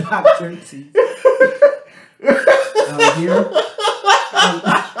 Dr. Teast. Here.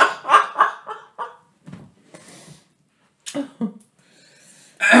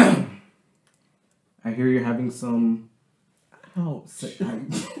 I hear you're having some... Oh, some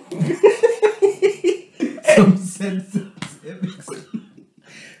sensitivities.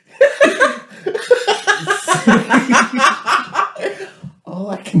 All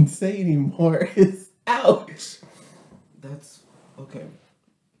I can say anymore is ouch. That's okay.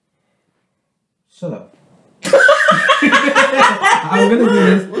 Shut up. I'm gonna do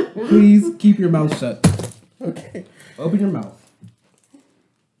this. Please keep your mouth shut. Okay. Open your mouth.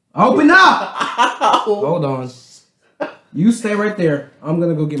 Open up! Ow. Hold on. You stay right there. I'm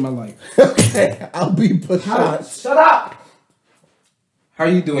gonna go get my light. Okay, I'll be Pashat. Shut up! How are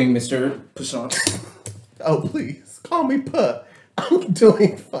you doing, Mr. Pashant? Oh, please. Call me Pa. I'm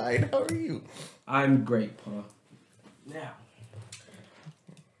doing fine. How are you? I'm great, Pa. Now,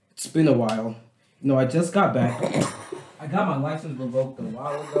 it's been a while. You know, I just got back. I got my license revoked a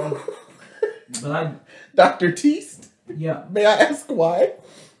while ago. But Dr. Teast? yeah. May I ask why?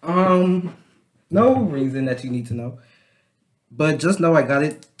 No reason that you need to know. But just know I got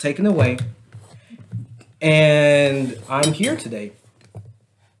it taken away. And I'm here today.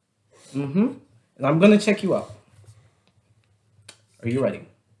 Mm-hmm. And I'm gonna check you out. Are you ready?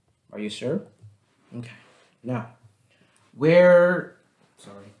 Are you sure? Okay. Now, where?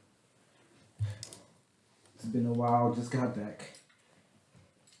 Sorry. It's been a while. Just got back.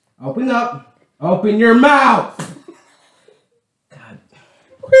 Open up. Open your mouth. God.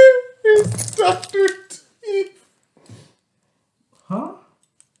 Where is Dr. Teeth? Huh?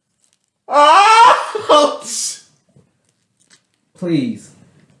 Ouch! Please,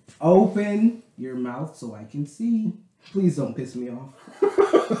 open your mouth so I can see. Please don't piss me off.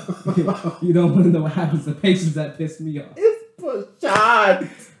 You don't want to know what happens to patients that piss me off. It's Bashan.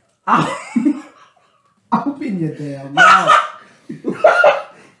 Open your damn mouth.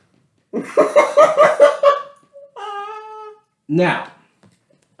 Now,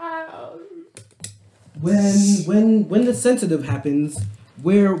 when the sensitive happens,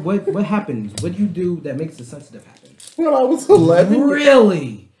 what happens? What do you do that makes the sensitive happen? When I was 11.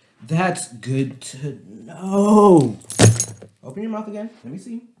 Really? That's good to know. Open your mouth again. Let me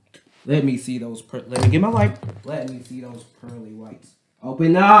see. Let me see those. Let me get my light. Let me see those pearly whites.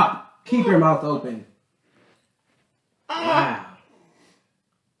 Open up. Keep your mouth open. Wow.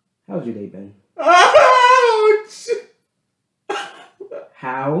 How's your day been? Ouch!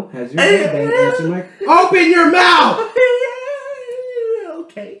 How has your day been? Answer my. Open your mouth.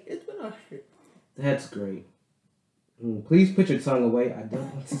 Okay, it's been alright. That's great. Please put your tongue away. I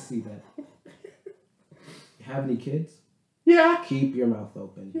don't want to see that. You have any kids? Yeah. Keep your mouth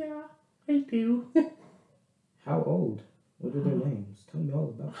open. Yeah, I do. How old? What are their names? Tell me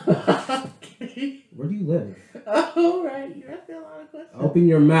all about them. Okay. Where do you live? Alright, you're asking a lot of questions. Open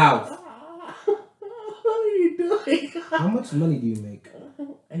your mouth. What are you doing? How much money do you make?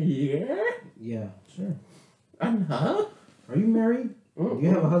 A year? Yeah, sure. Enough? Are you married? Do you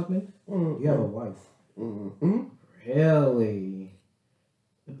have a husband? Do you have a wife? Mm-hmm. Really?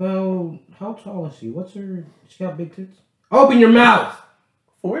 About how tall is she? What's her? She got big tits. Open your mouth.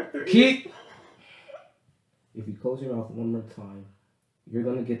 4'3". Keep. If you close your mouth one more time, you're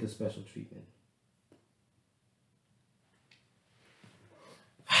gonna get the special treatment.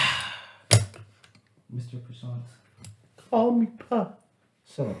 Mr. Prashant. Call me Pup.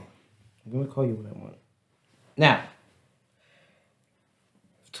 So, I'm gonna call you what I want. Now,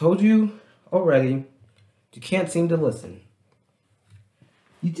 I've told you already, you can't seem to listen.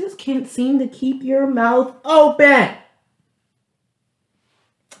 You just can't seem to keep your mouth open.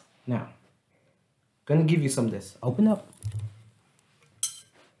 Now, I'm gonna give you some of this. Open up.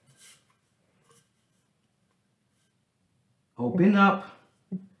 Open up.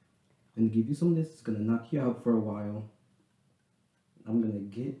 I'm gonna give you some of this. It's gonna knock you out for a while. I'm gonna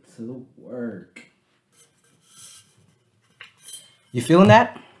get to work. You feeling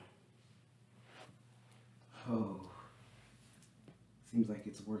that? Oh. Seems like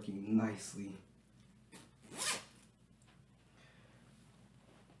it's working nicely.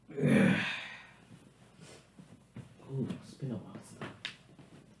 Ooh, it's been a while since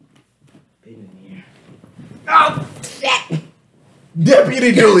I've been in here. Oh, shit!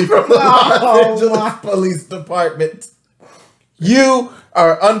 Deputy Julie from the Los Angeles Police Department. You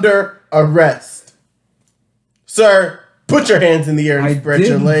are under arrest. Sir, put your hands in the air and spread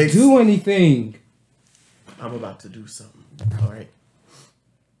your legs. I didn't do anything. I'm about to do something. All right.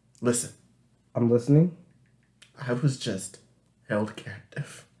 Listen. I'm listening. I was just held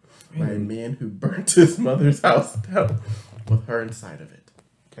captive by a man who burnt his mother's house down with her inside of it.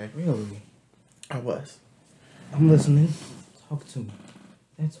 Okay? Really? I was. I'm listening. Talk to me.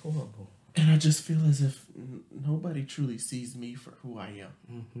 That's horrible. And I just feel as if nobody truly sees me for who I am.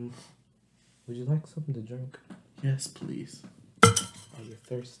 Mm-hmm. Would you like something to drink? Yes, please. Are you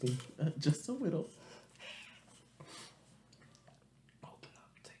thirsty? Just a little. Open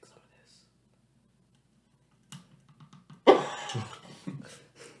up. Take some of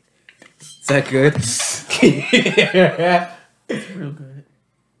this. Is that good? Yeah. It's real good.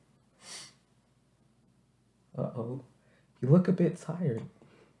 Uh-oh. You look a bit tired,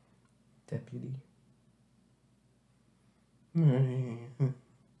 Deputy.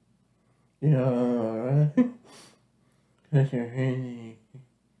 Yeah, alright.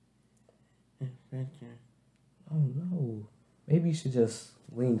 Oh no. Maybe you should just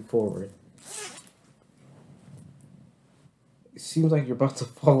lean forward. It seems like you're about to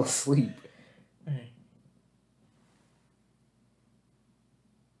fall asleep. Hey.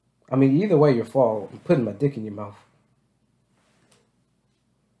 I mean, either way you fall, I'm putting my dick in your mouth.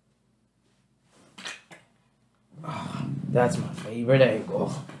 Oh, that's my favorite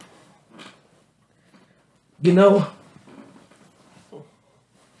angle. You know,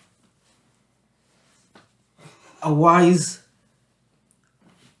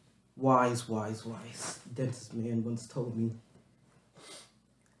 Wise. Dentist man once told me,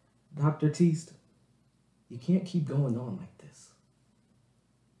 Dr. Teast, you can't keep going on like this.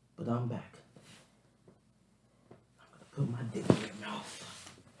 But I'm back. I'm gonna put my dick in your mouth.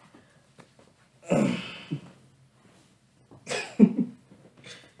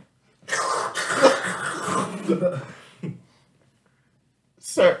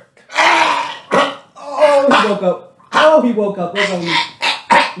 Sir. Oh, he woke up. He woke up. Look on me.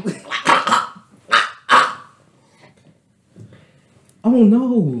 Oh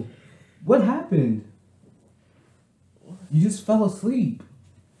no. What happened? You just fell asleep.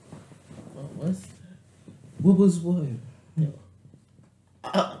 What was that? What was what?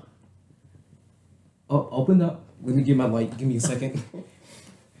 Oh, open up. Let me get my light. Give me a second.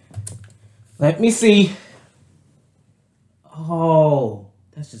 Let me see. Oh,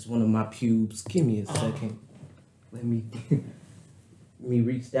 that's just one of my pubes. Give me a second. Let me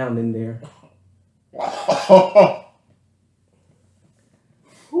reach down in there.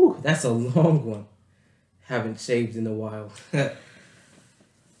 Whew, that's a long one. Haven't shaved in a while. I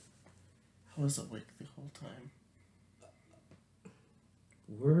was awake the whole time.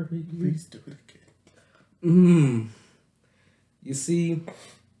 Were you? Please do it again. You see,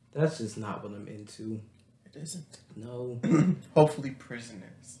 that's just not what I'm into. It isn't. No. Hopefully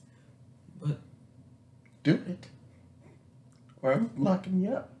prisoners. But do it. Or I'm locking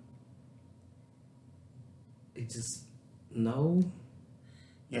you up. it just no.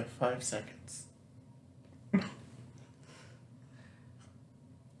 You have 5 seconds.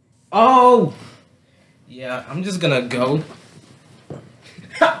 Oh! Yeah, I'm just gonna go.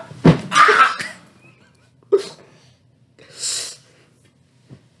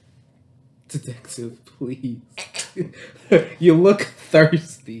 Detective, please. You look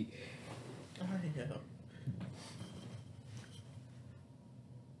thirsty. I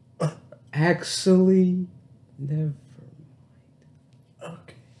am. Actually, never mind.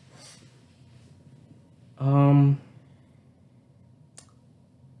 Okay.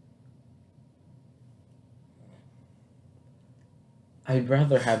 I'd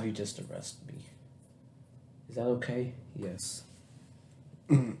rather have you just arrest me. Is that okay? Yes.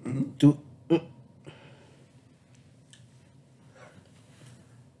 Do.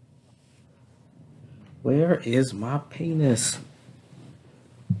 Where is my penis?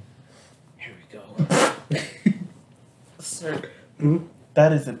 Here we go. Sir,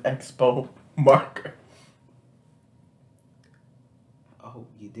 that is an expo marker. Oh,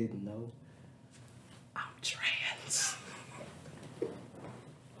 you didn't know? I'm trans.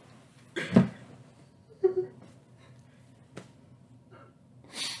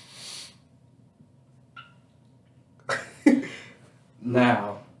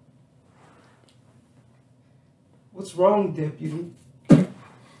 Now, what's wrong, deputy?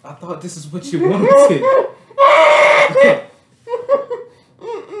 I thought this is what you wanted.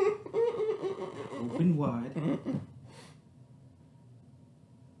 Open wide.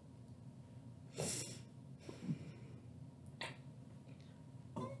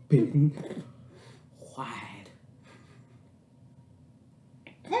 Open wide.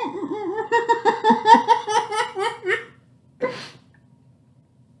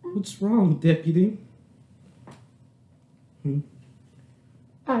 What's wrong, deputy?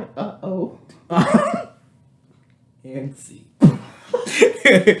 Uh-oh. And see.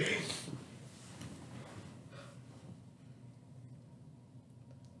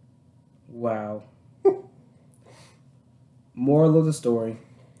 Wow. Moral of the story.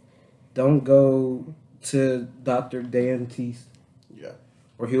 Don't go to Dr. Dan Teast. Yeah.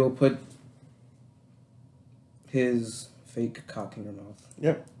 Or he'll put his fake cock in your mouth.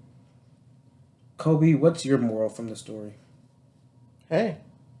 Yep. Kobe, what's your moral from the story? Hey.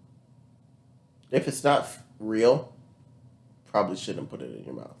 If it's not real, probably shouldn't put it in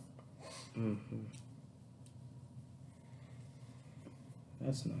your mouth. Mm-hmm.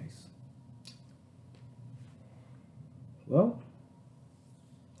 That's nice. Well,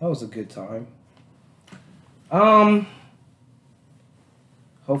 that was a good time.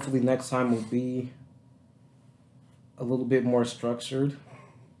 Hopefully next time will be a little bit more structured.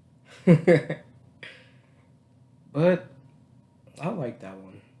 But I like that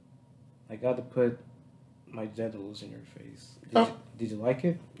one. I got to put my genitals in your face. Did you like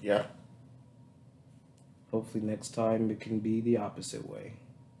it? Yeah. Hopefully next time it can be the opposite way.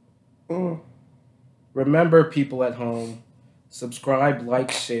 Mm. Remember, people at home, subscribe,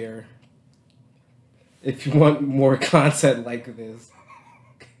 like, share if you want more content like this.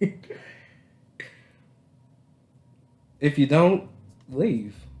 If you don't,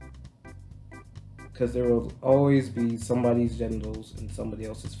 leave. because there will always be somebody's genitals and somebody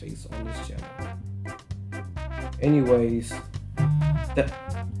else's face on this channel. Anyways,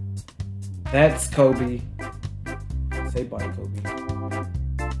 that's Kobe. Say bye, Kobe.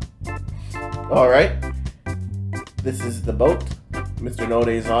 All right. This is The Boat. Mr. No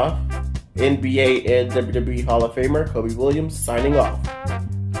Days Off. NBA and WWE Hall of Famer Kobe Williams signing off.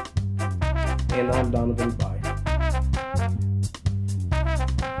 And I'm Donovan. Bye.